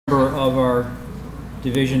Of our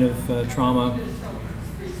Division of Trauma,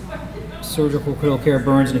 Surgical Critical Care,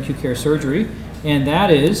 Burns, and Acute Care Surgery, and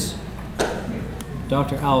that is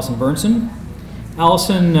Dr. Allison Berndtson.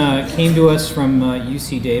 Allison came to us from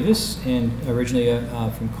UC Davis and originally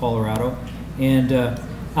from Colorado, and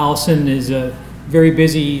Allison is a very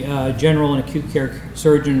busy general and acute care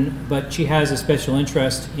surgeon, but she has a special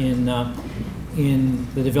interest in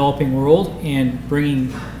the developing world and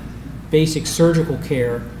bringing basic surgical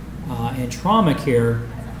care and trauma care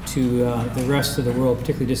to the rest of the world,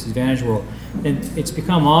 particularly disadvantaged world. And it's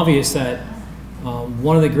become obvious that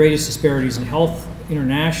one of the greatest disparities in health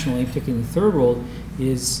internationally, particularly in the third world,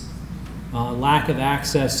 is lack of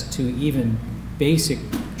access to even basic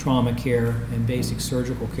trauma care and basic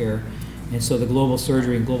surgical care. And so the global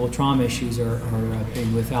surgery and global trauma issues are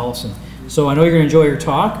big with Allison. So I know you're going to enjoy her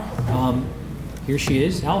talk. Here she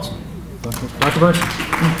is, Allison. Dr.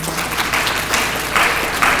 Berndtson.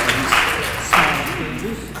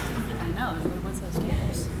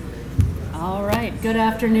 All right, good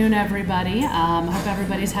afternoon, everybody. I hope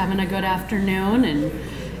everybody's having a good afternoon and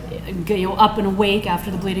up and awake after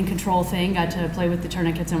the bleeding control thing. Got to play with the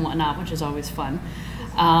tourniquets and whatnot, which is always fun.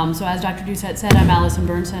 So as Dr. Doucette said, I'm Allison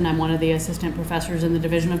Berndtson. I'm one of the assistant professors in the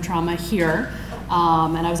Division of Trauma here,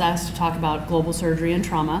 and I was asked to talk about global surgery and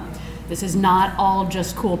trauma. This is not all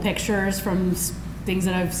just cool pictures from things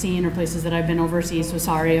that I've seen or places that I've been overseas, so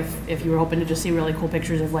sorry if you were hoping to just see really cool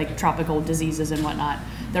pictures of like tropical diseases and whatnot.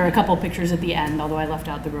 There are a couple pictures at the end, although I left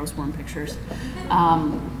out the gross worm pictures.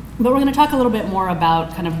 But we're going to talk a little bit more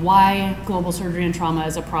about kind of why global surgery and trauma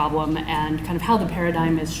is a problem and kind of how the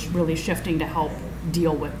paradigm is really shifting to help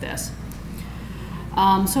deal with this.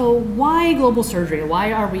 So why global surgery?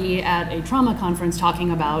 Why are we at a trauma conference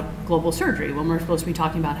talking about global surgery when we're supposed to be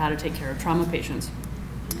talking about how to take care of trauma patients?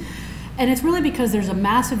 And it's really because there's a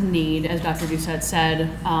massive need, as Dr. Doucette said,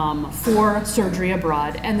 for surgery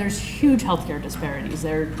abroad, and there's huge healthcare disparities.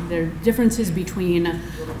 There are differences between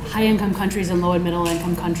high-income countries and low and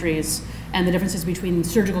middle-income countries, and the differences between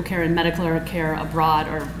surgical care and medical care abroad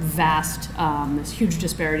are vast. There's huge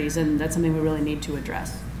disparities, and that's something we really need to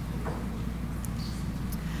address.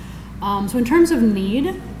 So in terms of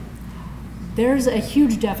need, there's a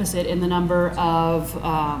huge deficit in the number of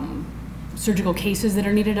surgical cases that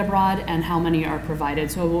are needed abroad and how many are provided.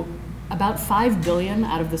 So about 5 billion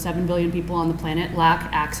out of the 7 billion people on the planet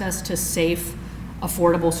lack access to safe,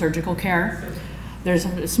 affordable surgical care. There's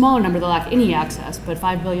a smaller number that lack any access, but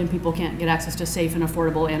 5 billion people can't get access to safe and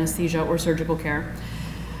affordable anesthesia or surgical care.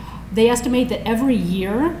 They estimate that every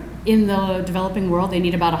year in the developing world, they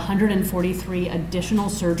need about 143 additional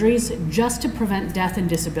surgeries just to prevent death and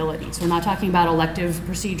disability. So we're not talking about elective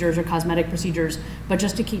procedures or cosmetic procedures, but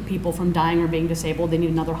just to keep people from dying or being disabled, they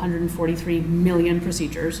need another 143 million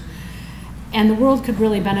procedures. And the world could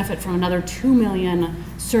really benefit from another 2 million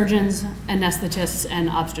surgeons, anesthetists, and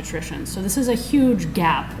obstetricians. So this is a huge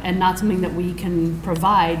gap and not something that we can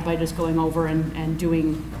provide by just going over and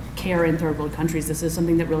doing care in third world countries. This is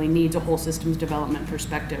something that really needs a whole systems development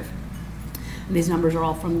perspective. And these numbers are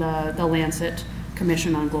all from the Lancet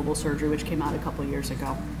Commission on Global Surgery, which came out a couple years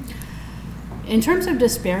ago. In terms of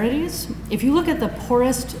disparities, if you look at the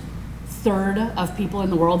poorest third of people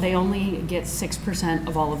in the world, they only get 6%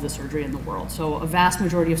 of all of the surgery in the world. So a vast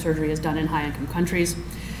majority of surgery is done in high-income countries.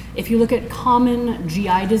 If you look at common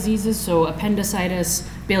GI diseases, so appendicitis,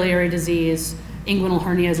 biliary disease, inguinal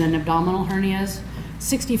hernias, and abdominal hernias,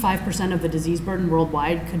 65% of the disease burden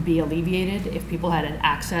worldwide could be alleviated if people had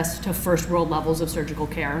access to first world levels of surgical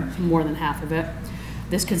care, more than half of it.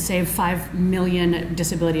 This could save 5 million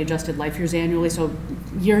disability adjusted life years annually, so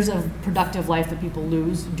years of productive life that people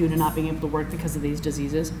lose due to not being able to work because of these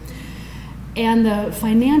diseases. And the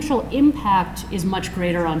financial impact is much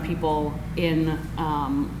greater on people in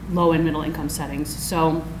low and middle income settings.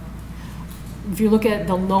 So if you look at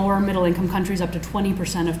the lower middle income countries, up to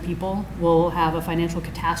 20% of people will have a financial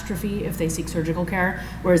catastrophe if they seek surgical care,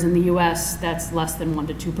 whereas in the US, that's less than 1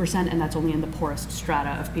 to 2%, and that's only in the poorest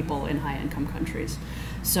strata of people in high income countries.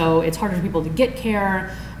 So it's harder for people to get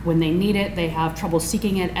care. When they need it, they have trouble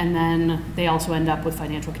seeking it, and then they also end up with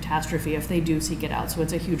financial catastrophe if they do seek it out, so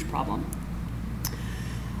it's a huge problem.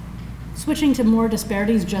 Switching to more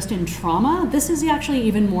disparities just in trauma, this is actually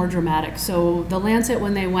even more dramatic. So the Lancet,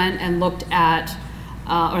 when they went and looked at,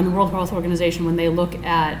 or in the World Health Organization, when they look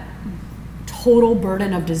at total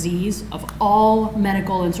burden of disease of all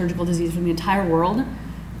medical and surgical disease from the entire world,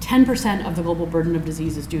 10% of the global burden of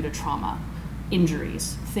disease is due to trauma,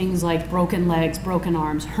 injuries, things like broken legs, broken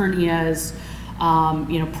arms, hernias,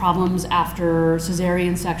 Problems after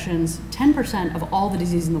cesarean sections. 10% of all the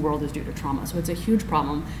disease in the world is due to trauma, so it's a huge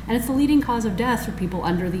problem. And it's the leading cause of death for people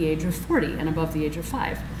under the age of 40 and above the age of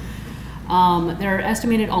 5. There are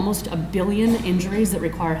estimated almost 1 billion injuries that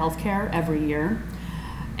require health care every year.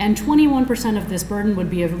 And 21% of this burden would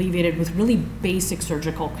be alleviated with really basic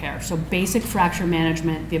surgical care. So basic fracture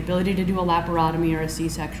management, the ability to do a laparotomy or a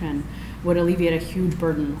C-section would alleviate a huge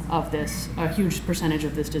burden of this, a huge percentage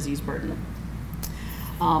of this disease burden.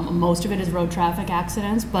 Most of it is road traffic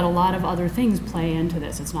accidents, but a lot of other things play into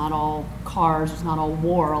this. It's not all cars, it's not all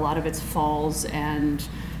war, a lot of it's falls and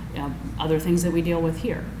other things that we deal with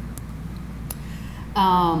here.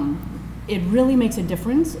 It really makes a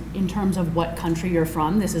difference in terms of what country you're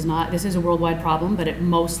from. This is a worldwide problem, but it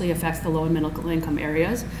mostly affects the low and middle income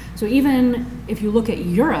areas. So even if you look at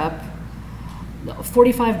Europe,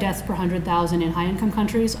 45 deaths per 100,000 in high income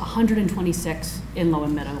countries, 126 in low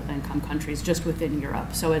and middle income countries just within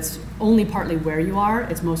Europe. So it's only partly where you are,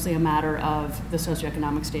 it's mostly a matter of the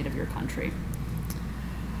socioeconomic state of your country.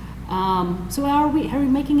 So are we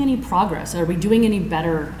making any progress? Are we doing any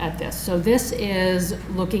better at this? So this is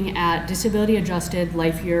looking at disability adjusted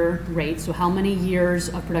life year rates, so how many years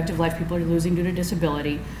of productive life people are losing due to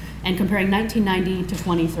disability, and comparing 1990 to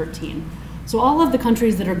 2013. So all of the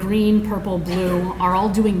countries that are green, purple, blue are all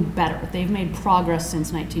doing better. They've made progress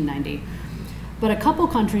since 1990. But a couple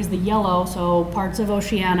countries, the yellow, so parts of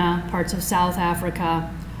Oceania, parts of South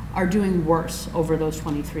Africa, are doing worse over those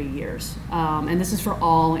 23 years. And this is for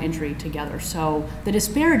all injury together. So the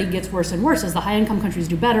disparity gets worse and worse. As the high income countries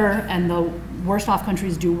do better and the worst off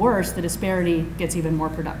countries do worse, the disparity gets even more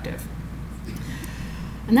productive.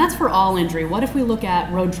 And that's for all injury. What if we look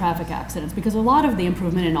at road traffic accidents? Because a lot of the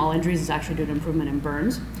improvement in all injuries is actually due to improvement in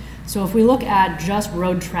burns. So if we look at just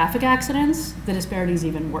road traffic accidents, the disparity is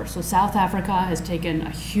even worse. So South Africa has taken a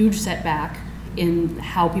huge setback in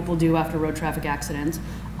how people do after road traffic accidents.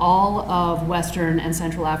 All of Western and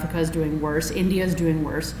Central Africa is doing worse. India is doing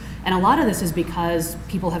worse. And a lot of this is because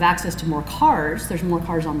people have access to more cars. There's more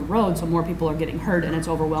cars on the road, so more people are getting hurt, and it's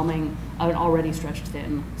overwhelming an already stretched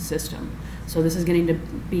thin system. So this is getting to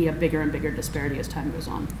be a bigger and bigger disparity as time goes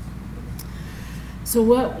on. So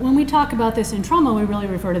when we talk about this in trauma, we really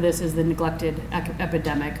refer to this as the neglected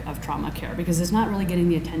epidemic of trauma care, because it's not really getting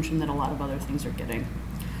the attention that a lot of other things are getting.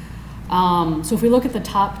 So if we look at the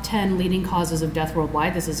top 10 leading causes of death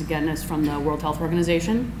worldwide, this is again is from the World Health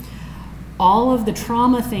Organization, all of the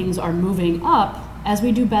trauma things are moving up as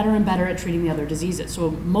we do better and better at treating the other diseases.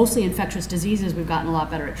 So mostly infectious diseases we've gotten a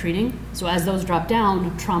lot better at treating. So as those drop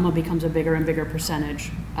down, trauma becomes a bigger and bigger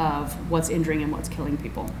percentage of what's injuring and what's killing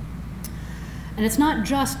people. And it's not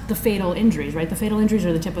just the fatal injuries, right? The fatal injuries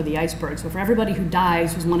are the tip of the iceberg. So for everybody who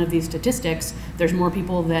dies who's one of these statistics, there's more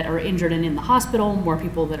people that are injured and in the hospital, more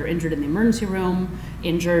people that are injured in the emergency room,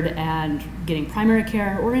 injured and getting primary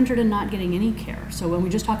care, or injured and not getting any care. So when we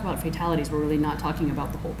just talk about fatalities, we're really not talking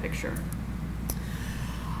about the whole picture.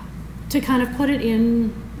 To kind of put it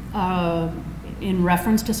in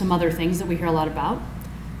reference to some other things that we hear a lot about,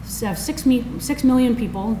 so have 6 million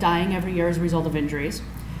people dying every year as a result of injuries.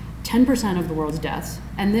 10% of the world's deaths,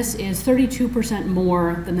 and this is 32%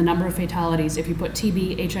 more than the number of fatalities if you put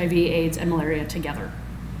TB, HIV, AIDS, and malaria together.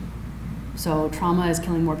 So trauma is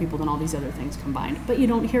killing more people than all these other things combined, but you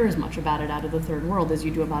don't hear as much about it out of the third world as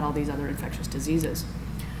you do about all these other infectious diseases.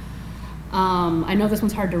 I know this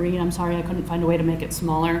one's hard to read, I'm sorry I couldn't find a way to make it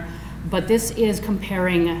smaller, but this is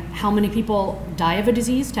comparing how many people die of a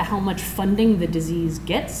disease to how much funding the disease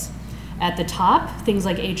gets. At the top, things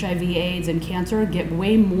like HIV, AIDS, and cancer get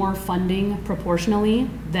way more funding proportionally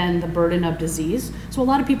than the burden of disease. So a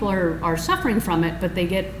lot of people are suffering from it, but they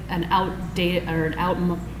get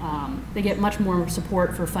they get much more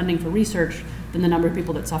support for funding for research than the number of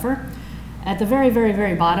people that suffer. At the very, very,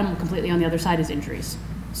 very bottom, completely on the other side, is injuries.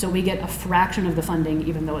 So we get a fraction of the funding,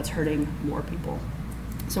 even though it's hurting more people.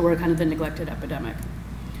 So we're kind of the neglected epidemic.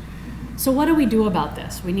 So what do we do about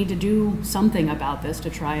this? We need to do something about this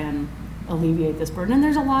to try and alleviate this burden, and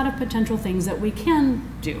there's a lot of potential things that we can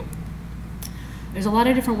do. There's a lot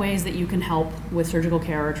of different ways that you can help with surgical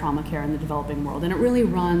care or trauma care in the developing world, and it really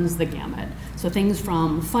runs the gamut. So things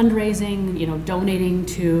from fundraising, donating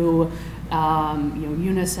to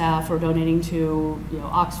UNICEF, or donating to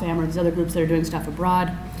Oxfam or these other groups that are doing stuff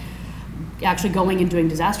abroad. Actually going and doing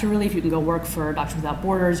disaster relief, you can go work for Doctors Without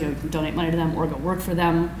Borders, you can donate money to them or go work for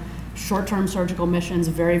them. Short-term surgical missions,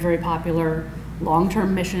 very, very popular.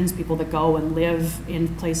 Long-term missions, people that go and live in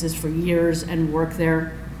places for years and work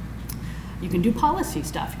there. You can do policy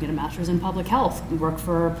stuff. You get a master's in public health, work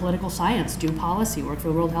for political science, do policy, work for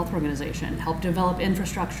the World Health Organization, help develop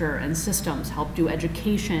infrastructure and systems, help do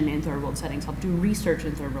education in third world settings, help do research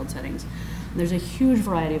in third world settings. And there's a huge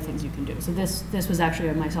variety of things you can do. So this was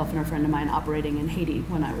actually myself and a friend of mine operating in Haiti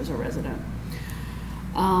when I was a resident.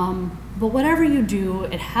 But whatever you do,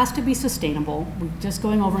 it has to be sustainable. Just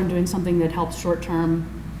going over and doing something that helps short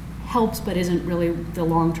term helps, but isn't really the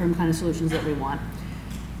long-term kind of solutions that we want.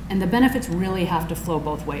 And the benefits really have to flow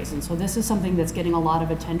both ways. And so this is something that's getting a lot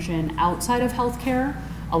of attention outside of healthcare.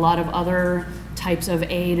 A lot of other types of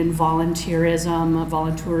aid and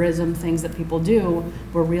volunteerism, things that people do,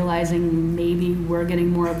 we're realizing maybe we're getting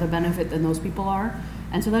more of the benefit than those people are.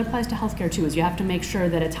 And so that applies to healthcare too, is you have to make sure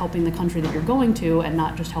that it's helping the country that you're going to and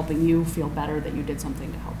not just helping you feel better that you did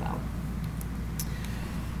something to help out.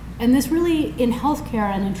 And this really, in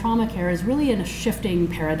healthcare and in trauma care, is really in a shifting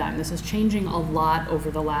paradigm. This is changing a lot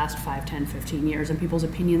over the last 5, 10, 15 years, and people's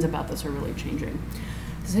opinions about this are really changing.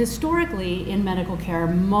 So historically, in medical care,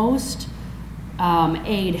 most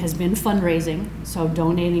aid has been fundraising, so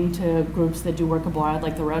donating to groups that do work abroad,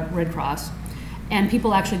 like the Red Cross, and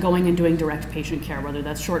people actually going and doing direct patient care, whether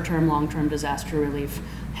that's short-term, long-term disaster relief,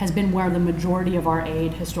 has been where the majority of our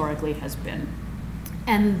aid historically has been.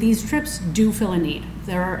 And these trips do fill a need.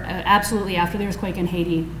 There are absolutely, after the earthquake in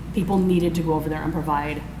Haiti, people needed to go over there and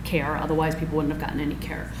provide care, otherwise people wouldn't have gotten any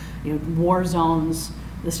care. You know, war zones,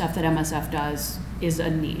 the stuff that MSF does is a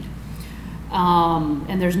need.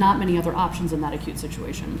 And there's not many other options in that acute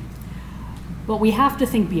situation. But we have to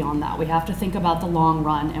think beyond that. We have to think about the long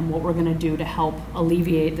run and what we're going to do to help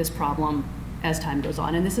alleviate this problem as time goes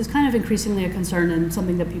on. And this is kind of increasingly a concern and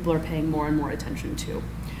something that people are paying more and more attention to.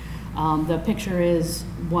 The picture is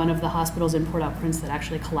one of the hospitals in Port-au-Prince that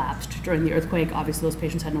actually collapsed during the earthquake. Obviously, those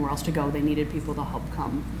patients had nowhere else to go. They needed people to help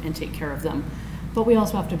come and take care of them. But we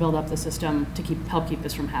also have to build up the system to help keep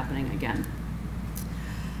this from happening again.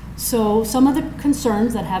 So some of the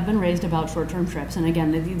concerns that have been raised about short-term trips, and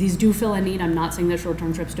again, these do fill a need. I'm not saying that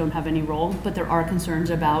short-term trips don't have any role, but there are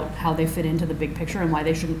concerns about how they fit into the big picture and why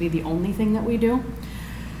they shouldn't be the only thing that we do.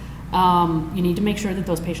 You need to make sure that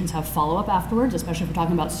those patients have follow-up afterwards, especially if we're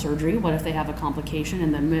talking about surgery. What if they have a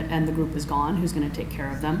complication and the group is gone? Who's going to take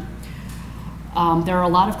care of them? There are a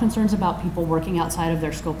lot of concerns about people working outside of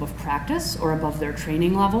their scope of practice or above their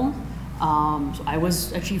training level. So I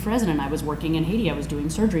was a chief resident. I was working in Haiti. I was doing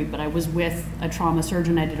surgery, but I was with a trauma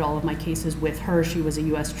surgeon. I did all of my cases with her. She was a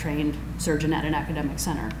US trained surgeon at an academic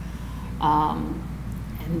center.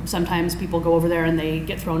 And sometimes people go over there and they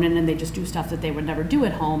get thrown in and they just do stuff that they would never do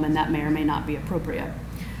at home, and that may or may not be appropriate.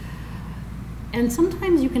 And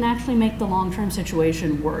sometimes you can actually make the long-term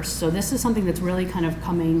situation worse. So this is something that's really kind of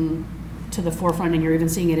coming to the forefront, and you're even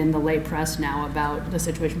seeing it in the lay press now about the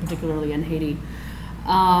situation, particularly in Haiti.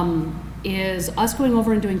 Is us going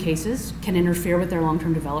over and doing cases can interfere with their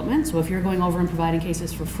long-term development. So if you're going over and providing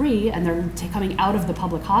cases for free and they're coming out of the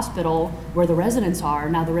public hospital where the residents are,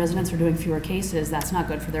 now the residents are doing fewer cases, that's not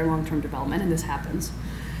good for their long-term development, and this happens.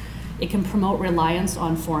 It can promote reliance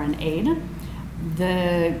on foreign aid.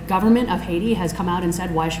 The government of Haiti has come out and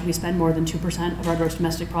said, why should we spend more than 2% of our gross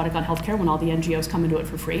domestic product on healthcare when all the NGOs come and do it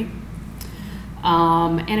for free?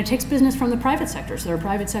 And it takes business from the private sector. So there are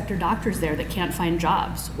private sector doctors there that can't find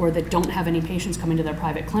jobs or that don't have any patients coming to their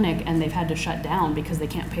private clinic, and they've had to shut down because they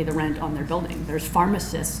can't pay the rent on their building. There's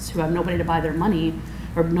pharmacists who have nobody to buy their money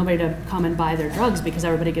or nobody to come and buy their drugs because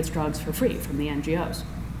everybody gets drugs for free from the NGOs.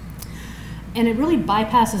 And it really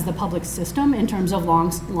bypasses the public system in terms of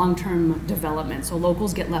long-term development. So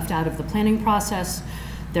locals get left out of the planning process.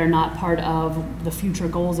 They're not part of the future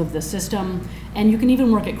goals of the system. And you can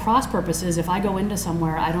even work at cross purposes. If I go into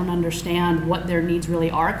somewhere, I don't understand what their needs really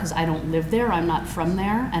are because I don't live there, I'm not from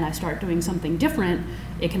there, and I start doing something different,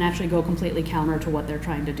 it can actually go completely counter to what they're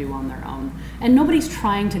trying to do on their own. And nobody's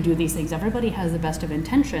trying to do these things. Everybody has the best of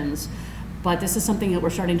intentions, but this is something that we're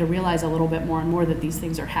starting to realize a little bit more and more, that these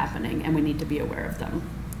things are happening and we need to be aware of them.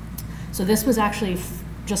 So this was actually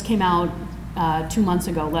just came out 2 months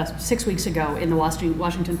ago, 6 weeks ago, in the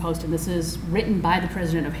Washington Post, and this is written by the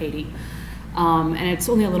president of Haiti. And it's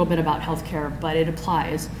only a little bit about healthcare, but it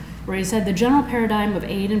applies, where he said, the general paradigm of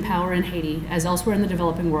aid and power in Haiti, as elsewhere in the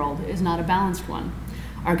developing world, is not a balanced one.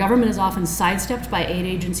 Our government is often sidestepped by aid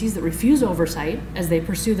agencies that refuse oversight as they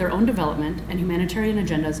pursue their own development and humanitarian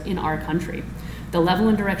agendas in our country. The level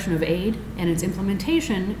and direction of aid and its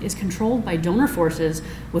implementation is controlled by donor forces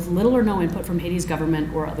with little or no input from Haiti's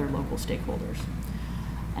government or other local stakeholders.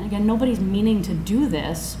 And again, nobody's meaning to do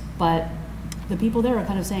this, but the people there are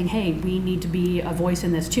kind of saying, hey, we need to be a voice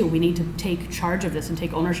in this too. We need to take charge of this and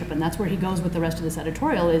take ownership. And that's where he goes with the rest of this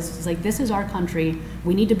editorial is like, this is our country.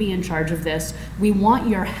 We need to be in charge of this. We want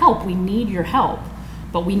your help. We need your help.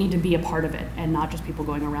 But we need to be a part of it and not just people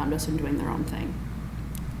going around us and doing their own thing.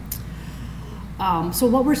 So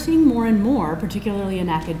what we're seeing more and more, particularly in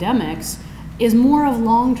academics, is more of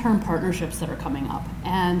long-term partnerships that are coming up.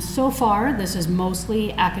 And so far, this is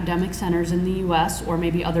mostly academic centers in the US or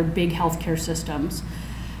maybe other big healthcare systems,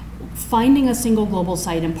 finding a single global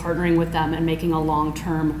site and partnering with them and making a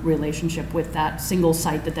long-term relationship with that single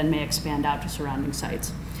site that then may expand out to surrounding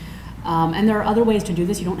sites. And there are other ways to do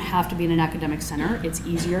this. You don't have to be in an academic center. It's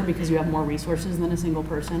easier because you have more resources than a single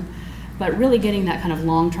person. But really getting that kind of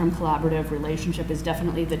long-term collaborative relationship is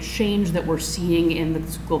definitely the change that we're seeing in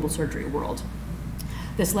the global surgery world.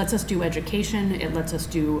 This lets us do education, it lets us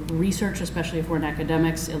do research, especially if we're in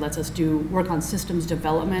academics, it lets us do work on systems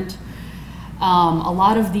development. A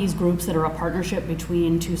lot of these groups that are a partnership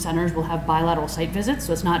between two centers will have bilateral site visits,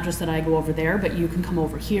 so it's not just that I go over there, but you can come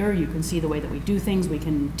over here, you can see the way that we do things, we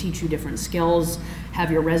can teach you different skills,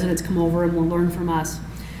 have your residents come over and will learn from us.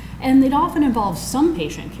 And it often involves some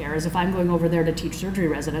patient care, as if I'm going over there to teach surgery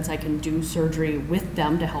residents, I can do surgery with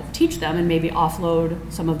them to help teach them and maybe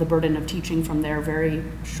offload some of the burden of teaching from their very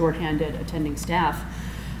shorthanded attending staff.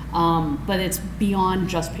 But it's beyond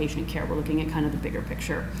just patient care. We're looking at kind of the bigger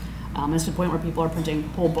picture. It's the point where people are printing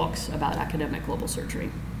whole books about academic global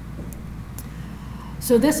surgery.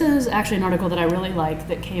 So this is actually an article that I really like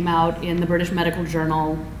that came out in the British Medical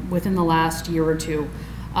Journal within the last year or two.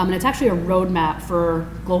 And it's actually a roadmap for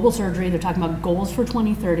global surgery. They're talking about goals for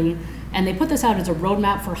 2030, and they put this out as a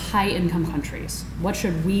roadmap for high-income countries. What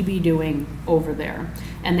should we be doing over there?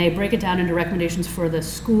 And they break it down into recommendations for the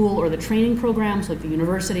school or the training programs, like the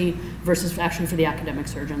university, versus actually for the academic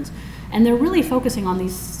surgeons. And they're really focusing on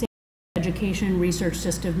these same education, research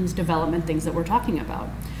systems, development, things that we're talking about.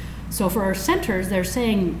 So for our centers, they're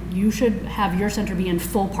saying you should have your center be in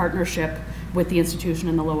full partnership with the institution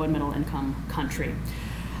in the low and middle income country.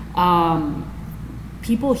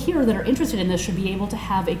 People here that are interested in this should be able to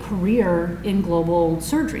have a career in global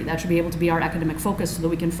surgery. That should be able to be our academic focus so that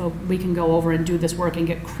we can go over and do this work and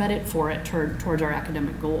get credit for it towards our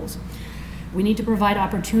academic goals. We need to provide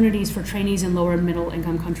opportunities for trainees in lower and middle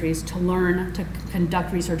income countries to learn, to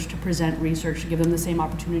conduct research, to present research, to give them the same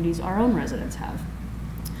opportunities our own residents have.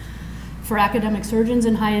 For academic surgeons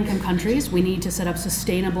in high-income countries, we need to set up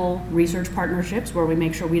sustainable research partnerships where we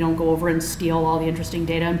make sure we don't go over and steal all the interesting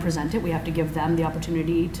data and present it. We have to give them the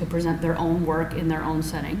opportunity to present their own work in their own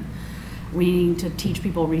setting. We need to teach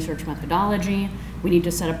people research methodology. We need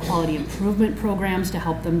to set up quality improvement programs to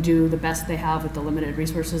help them do the best they have with the limited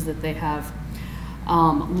resources that they have.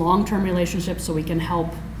 Long-term relationships so we can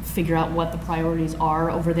help figure out what the priorities are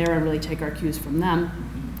over there and really take our cues from them.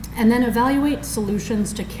 And then evaluate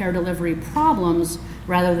solutions to care delivery problems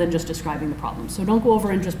rather than just describing the problems. So don't go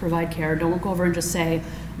over and just provide care. Don't go over and just say,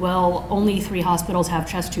 well, only 3 hospitals have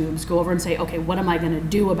chest tubes. Go over and say, okay, what am I going to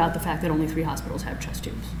do about the fact that only 3 hospitals have chest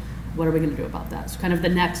tubes? What are we going to do about that? So kind of the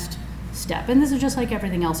next step. And this is just like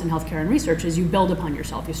everything else in healthcare and research, is you build upon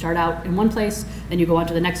yourself. You start out in one place, then you go on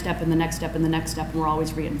to the next step and the next step and the next step, and we're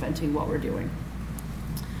always reinventing what we're doing.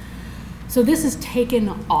 So this is taken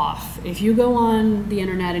off. If you go on the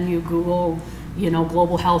internet and you Google,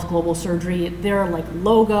 global health, global surgery, there are like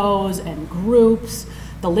logos and groups.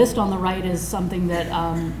 The list on the right is something that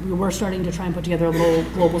we're starting to try and put together a little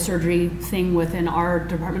global surgery thing within our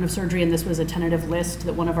Department of Surgery, and this was a tentative list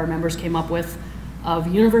that one of our members came up with of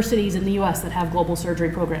universities in the US that have global surgery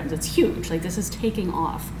programs. It's huge, like this is taking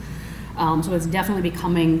off. So it's definitely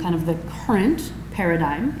becoming kind of the current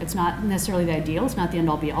paradigm. It's not necessarily the ideal, it's not the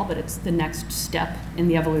end-all be-all, but it's the next step in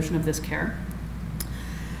the evolution of this care.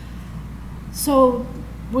 So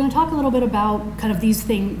we're going to talk a little bit about kind of these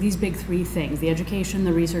big 3 things, the education,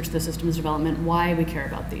 the research, the systems development, why we care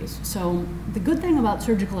about these. So the good thing about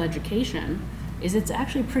surgical education is it's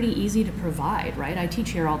actually pretty easy to provide, right? I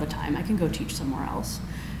teach here all the time. I can go teach somewhere else.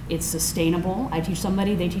 It's sustainable. I teach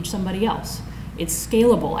somebody, they teach somebody else. It's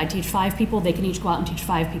scalable. I teach 5 people, they can each go out and teach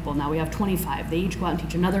 5 people. Now we have 25. They each go out and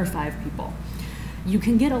teach another 5 people. You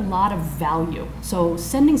can get a lot of value. So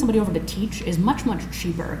sending somebody over to teach is much, much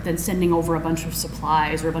cheaper than sending over a bunch of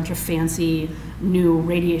supplies or a bunch of fancy new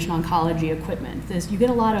radiation oncology equipment. You get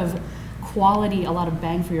a lot of quality, a lot of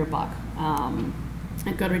bang for your buck, and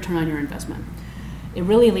good return on your investment. It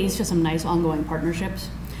really leads to some nice ongoing partnerships.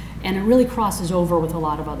 And it really crosses over with a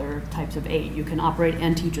lot of other types of aid. You can operate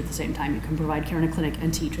and teach at the same time. You can provide care in a clinic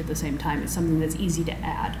and teach at the same time. It's something that's easy to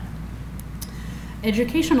add.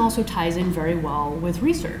 Education also ties in very well with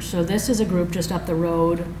research. So this is a group just up the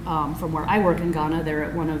road from where I work in Ghana. They're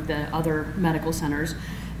at one of the other medical centers.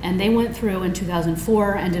 And they went through in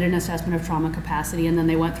 2004 and did an assessment of trauma capacity, and then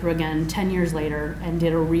they went through again 10 years later and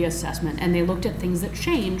did a reassessment. And they looked at things that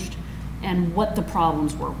changed and what the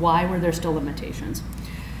problems were. Why were there still limitations?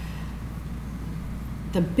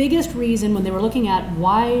 The biggest reason when they were looking at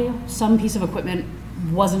why some piece of equipment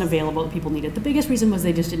wasn't available that people needed, the biggest reason was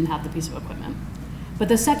they just didn't have the piece of equipment. But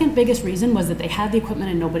the second biggest reason was that they had the equipment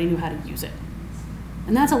and nobody knew how to use it.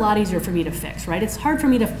 And that's a lot easier for me to fix, right? It's hard for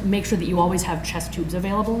me to make sure that you always have chest tubes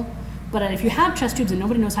available. But if you have chest tubes and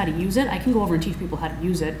nobody knows how to use it, I can go over and teach people how to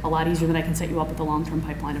use it a lot easier than I can set you up with a long-term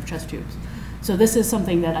pipeline of chest tubes. So this is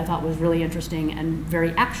something that I thought was really interesting and very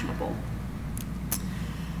actionable.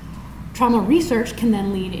 Trauma research can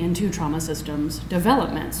then lead into trauma systems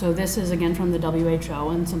development. So this is again from the WHO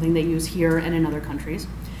and something they use here and in other countries.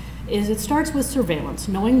 It starts with surveillance,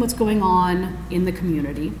 knowing what's going on in the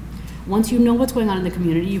community. Once you know what's going on in the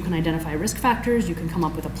community, you can identify risk factors, you can come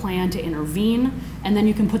up with a plan to intervene, and then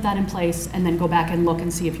you can put that in place and then go back and look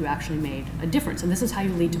and see if you actually made a difference. And this is how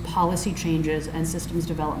you lead to policy changes and systems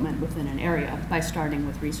development within an area, by starting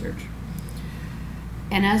with research.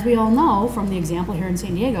 And as we all know from the example here in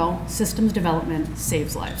San Diego, systems development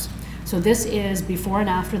saves lives. So this is before and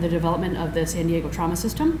after the development of the San Diego trauma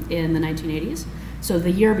system in the 1980s. So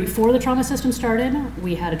the year before the trauma system started,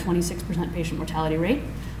 we had a 26% patient mortality rate.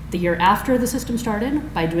 The year after the system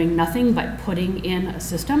started, by doing nothing but putting in a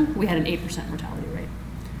system, we had an 8% mortality rate.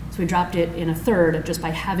 So we dropped it in a third just by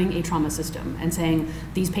having a trauma system and saying,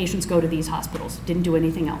 these patients go to these hospitals, didn't do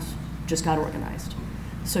anything else, just got organized.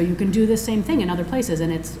 So you can do the same thing in other places,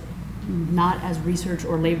 and it's not as research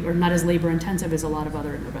or not as labor intensive as a lot of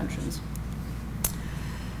other interventions.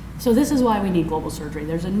 So this is why we need global surgery.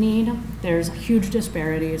 There's a need, there's huge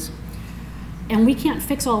disparities. And we can't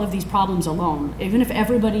fix all of these problems alone. Even if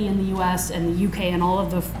everybody in the US and the UK and all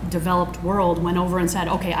of the developed world went over and said,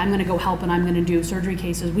 okay, I'm gonna go help and I'm gonna do surgery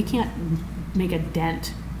cases, we can't make a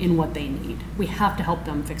dent in what they need. We have to help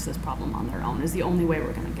them fix this problem on their own, is the only way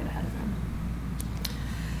we're gonna get ahead of it.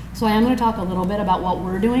 So I am gonna talk a little bit about what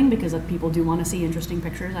we're doing, because people do wanna see interesting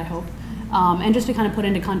pictures, I hope. And just to kind of put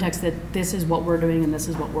into context that this is what we're doing and this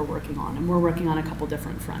is what we're working on. And we're working on a couple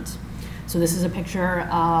different fronts. So this is a picture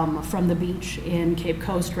from the beach in Cape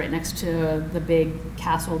Coast, right next to the big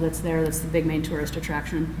castle that's there. That's the big main tourist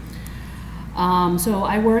attraction. So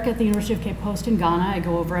I work at the University of Cape Coast in Ghana. I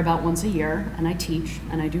go over about once a year, and I teach,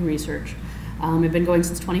 and I do research. I've been going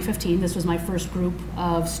since 2015. This was my first group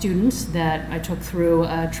of students that I took through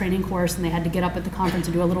a training course, and they had to get up at the conference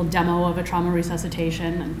and do a little demo of a trauma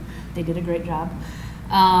resuscitation, and they did a great job.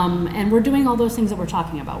 And we're doing all those things that we're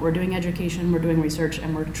talking about. We're doing education, we're doing research,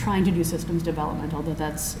 and we're trying to do systems development, although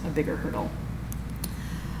that's a bigger hurdle.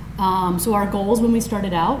 So our goals when we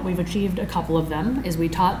started out, we've achieved a couple of them, is we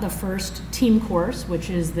taught the first team course,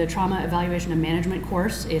 which is the Trauma Evaluation and Management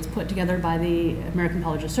course. It's put together by the American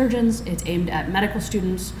College of Surgeons. It's aimed at medical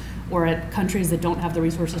students or at countries that don't have the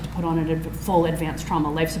resources to put on a full advanced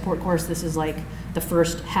trauma life support course. This is like the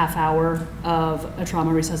first half hour of a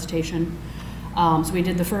trauma resuscitation. So we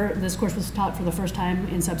did this course was taught for the first time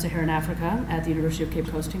in sub-Saharan Africa at the University of Cape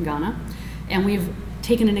Coast in Ghana. And we've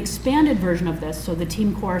taken an expanded version of this, so the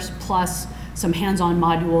team course plus some hands-on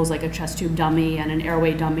modules like a chest tube dummy and an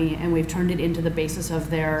airway dummy, and we've turned it into the basis of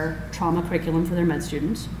their trauma curriculum for their med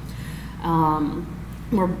students.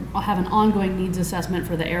 We'll have an ongoing needs assessment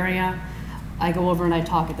for the area. I go over and I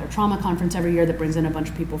talk at their trauma conference every year that brings in a bunch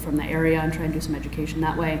of people from the area and try and do some education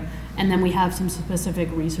that way. And then we have some specific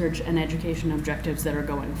research and education objectives that are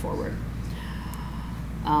going forward.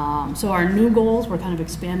 So our new goals, we're kind of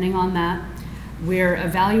expanding on that. We're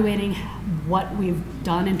evaluating what we've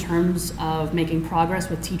done in terms of making progress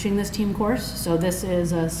with teaching this team course. So this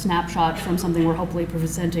is a snapshot from something we're hopefully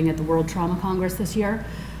presenting at the World Trauma Congress this year.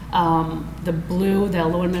 The blue, the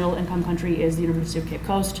low and middle income country, is the University of Cape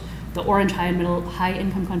Coast. The orange high and middle high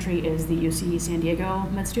income country is the UC San Diego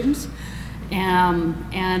med students.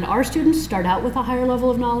 And our students start out with a higher level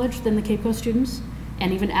of knowledge than the Cape Coast students.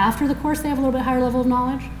 And even after the course, they have a little bit higher level of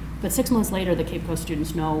knowledge. But 6 months later, the Cape Coast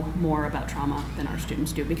students know more about trauma than our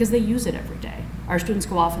students do because they use it every day. Our students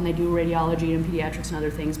go off and they do radiology and pediatrics and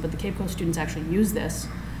other things, but the Cape Coast students actually use this.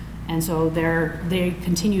 And so they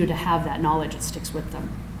continue to have that knowledge. It sticks with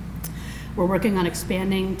them. We're working on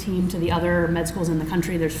expanding team to the other med schools in the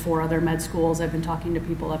country. There's 4 other med schools. I've been talking to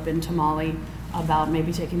people up in Tamale about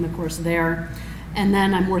maybe taking the course there. And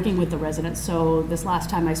then I'm working with the residents. So this last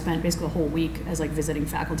time I spent basically a whole week as like visiting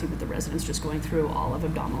faculty with the residents, just going through all of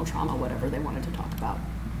abdominal trauma, whatever they wanted to talk about.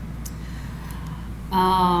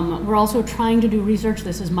 We're also trying to do research.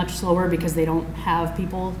 This is much slower because they don't have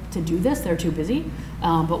people to do this. They're too busy.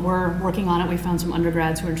 But we're working on it. We found some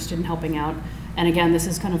undergrads who are interested in helping out. And again, this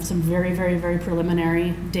is kind of some very, very, very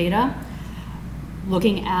preliminary data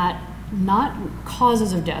looking at not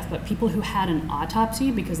causes of death, but people who had an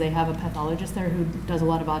autopsy, because they have a pathologist there who does a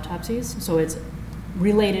lot of autopsies. So it's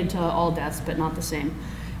related to all deaths, but not the same.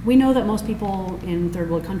 We know that most people in third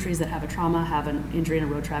world countries that have a trauma have an injury in a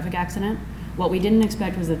road traffic accident. What we didn't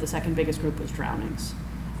expect was that the second biggest group was drownings.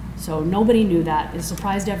 So nobody knew that. It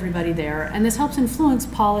surprised everybody there. And this helps influence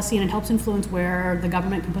policy, and it helps influence where the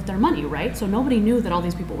government can put their money, right? So nobody knew that all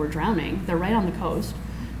these people were drowning. They're right on the coast.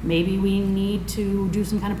 Maybe we need to do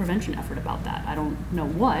some kind of prevention effort about that. I don't know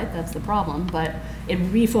what, that's the problem, but it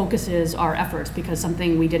refocuses our efforts because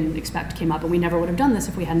something we didn't expect came up, and we never would have done this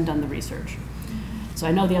if we hadn't done the research. So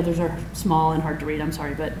I know the others are small and hard to read, I'm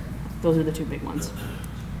sorry, but those are the two big ones.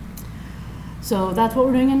 So that's what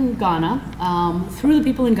we're doing in Ghana. Through the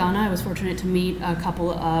people in Ghana, I was fortunate to meet a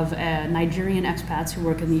couple of Nigerian expats who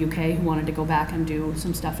work in the UK who wanted to go back and do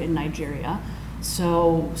some stuff in Nigeria.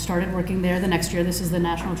 So started working there the next year. This is the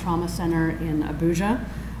National Trauma Center in Abuja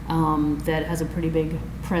that has a pretty big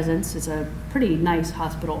presence. It's a pretty nice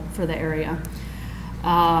hospital for the area.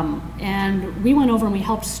 And we went over and we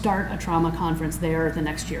helped start a trauma conference there the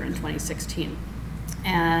next year in 2016.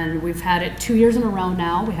 And we've had it 2 years in a row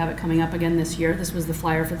now. We have it coming up again this year. This was the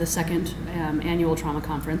flyer for the second annual trauma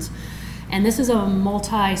conference. And this is a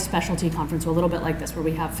multi-specialty conference, so a little bit like this, where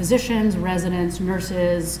we have physicians, residents,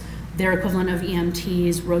 nurses, their equivalent of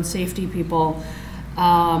EMTs, road safety people,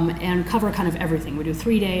 and cover kind of everything. We do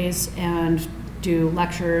 3 days and do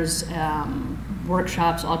lectures,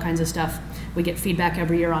 workshops, all kinds of stuff. We get feedback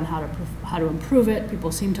every year on how to improve it.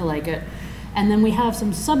 People seem to like it. And then we have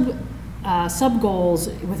some sub goals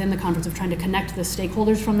within the conference of trying to connect the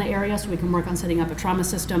stakeholders from the area so we can work on setting up a trauma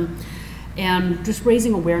system and just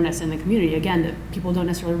raising awareness in the community. Again, that people don't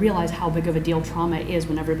necessarily realize how big of a deal trauma is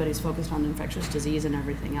when everybody's focused on infectious disease and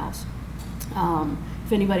everything else.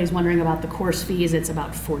 If anybody's wondering about the course fees, it's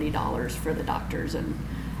about $40 for the doctors and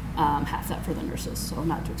half that for the nurses, so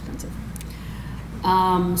not too expensive.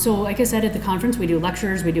 So like I said, at the conference, we do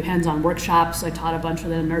lectures, we do hands-on workshops. I taught a bunch of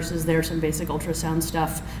the nurses there some basic ultrasound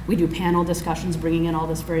stuff. We do panel discussions, bringing in all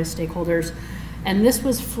these various stakeholders. And this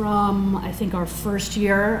was from, I think, our first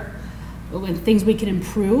year, when things we could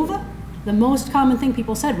improve. The most common thing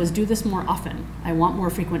people said was, do this more often. I want more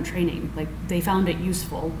frequent training. Like, they found it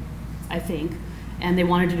useful, I think, and they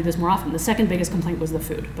wanted to do this more often. The second biggest complaint was the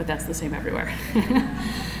food, but that's the same everywhere.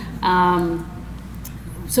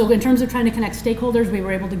 So in terms of trying to connect stakeholders, we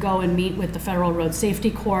were able to go and meet with the Federal Road Safety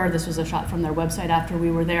Corps. This was a shot from their website after we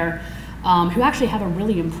were there, who actually have a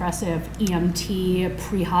really impressive EMT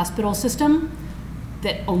pre-hospital system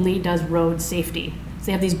that only does road safety. So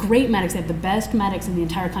they have these great medics. They have the best medics in the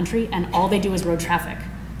entire country, and all they do is road traffic.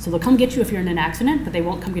 So they'll come get you if you're in an accident, but they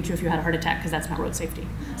won't come get you if you had a heart attack, because that's not road safety.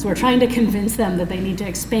 So we're trying to convince them that they need to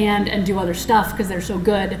expand and do other stuff because they're so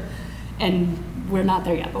good, and we're not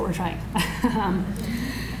there yet, but we're trying.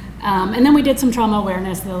 And then we did some trauma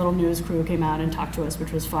awareness. The little news crew came out and talked to us,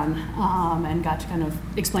 which was fun, and got to kind of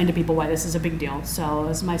explain to people why this is a big deal. So it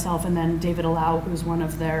was myself and then David Alau, who's one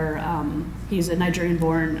of their, he's a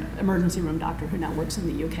Nigerian-born emergency room doctor who now works in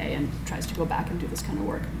the UK and tries to go back and do this kind of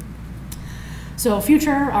work. So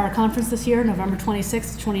future, our conference this year, November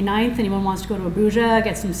 26th, 29th. Anyone wants to go to Abuja,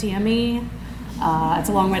 get some CME? It's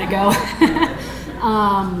a long way to go.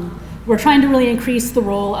 We're trying to really increase the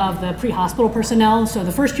role of the pre-hospital personnel. So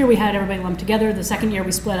the first year we had everybody lumped together. The second year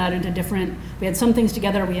we split out into different, we had some things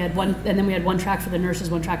together. We had one, and then we had one track for the nurses,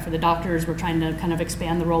 one track for the doctors. We're trying to kind of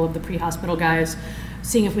expand the role of the pre-hospital guys,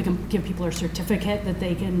 seeing if we can give people a certificate that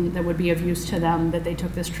they can, that would be of use to them, that they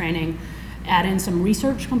took this training. Add in some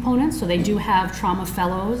research components. So they do have trauma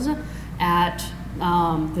fellows at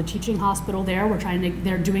the teaching hospital there.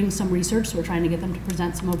 They're doing some research, so we're trying to get them to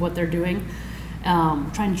present some of what they're doing.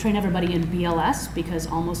 Trying to train everybody in BLS, because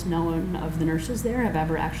almost no one of the nurses there have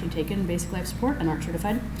ever actually taken basic life support and aren't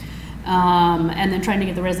certified. And then trying to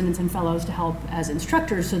get the residents and fellows to help as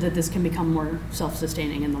instructors so that this can become more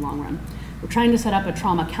self-sustaining in the long run. We're trying to set up a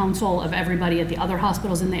trauma council of everybody at the other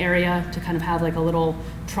hospitals in the area to kind of have like a little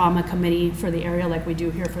trauma committee for the area like we do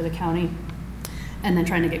here for the county. And then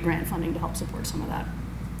trying to get grant funding to help support some of that.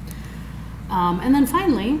 And then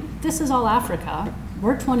finally, this is all Africa.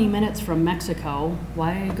 We're 20 minutes from Mexico.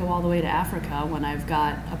 Why go all the way to Africa when I've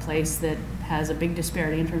got a place that has a big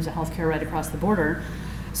disparity in terms of healthcare right across the border?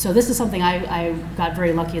 So this is something I got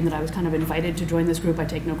very lucky in that I was kind of invited to join this group. I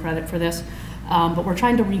take no credit for this. But we're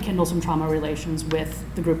trying to rekindle some trauma relations with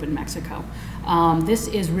the group in Mexico. This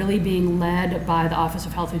is really being led by the Office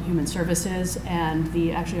of Health and Human Services and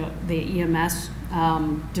the EMS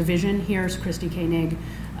division here. So Christy Koenig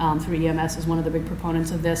through EMS is one of the big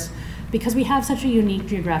proponents of this, because we have such a unique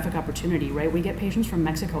geographic opportunity, right? We get patients from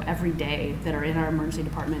Mexico every day that are in our emergency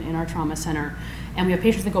department, in our trauma center, and we have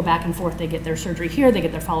patients that go back and forth. They get their surgery here, they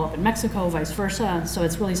get their follow-up in Mexico, vice versa, so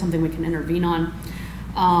it's really something we can intervene on.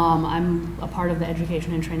 I'm a part of the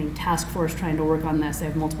Education and Training Task Force trying to work on this. They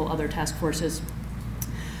have multiple other task forces.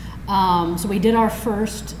 So we did our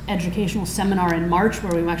first educational seminar in March,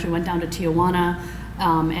 where we actually went down to Tijuana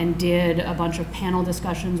and did a bunch of panel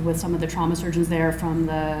discussions with some of the trauma surgeons there from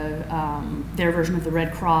their version of the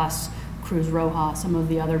Red Cross, Cruz Roja, some of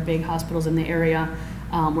the other big hospitals in the area,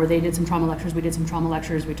 where they did some trauma lectures. We did some trauma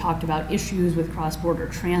lectures. We talked about issues with cross-border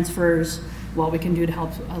transfers, what we can do to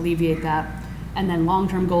help alleviate that. And then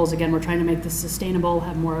long-term goals, again, we're trying to make this sustainable,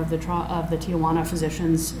 have more of the Tijuana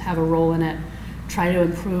physicians have a role in it, try to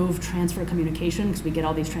improve transfer communication, because we get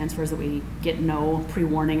all these transfers that we get no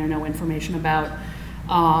pre-warning or no information about.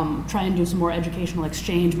 Try and do some more educational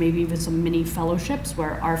exchange, maybe even some mini fellowships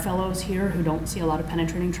where our fellows here who don't see a lot of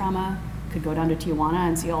penetrating trauma could go down to Tijuana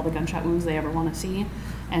and see all the gunshot wounds they ever want to see.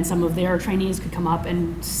 And some of their trainees could come up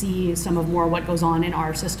and see some of more what goes on in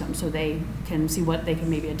our system, so they can see what they can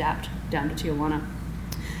maybe adapt down to Tijuana.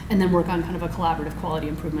 And then work on kind of a collaborative quality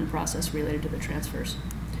improvement process related to the transfers.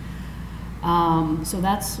 So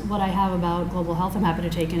that's what I have about global health. I'm happy to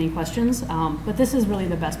take any questions, but this is really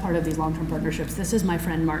the best part of these long-term partnerships. This is my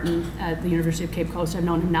friend Martin at the University of Cape Coast. I've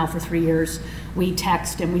known him now for 3 years. We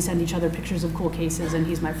text and we send each other pictures of cool cases, and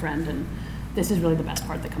he's my friend. And this is really the best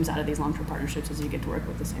part that comes out of these long-term partnerships, is you get to work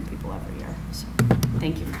with the same people every year. So,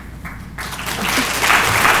 thank you.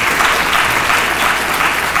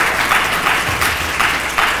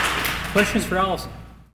 Questions for Allison?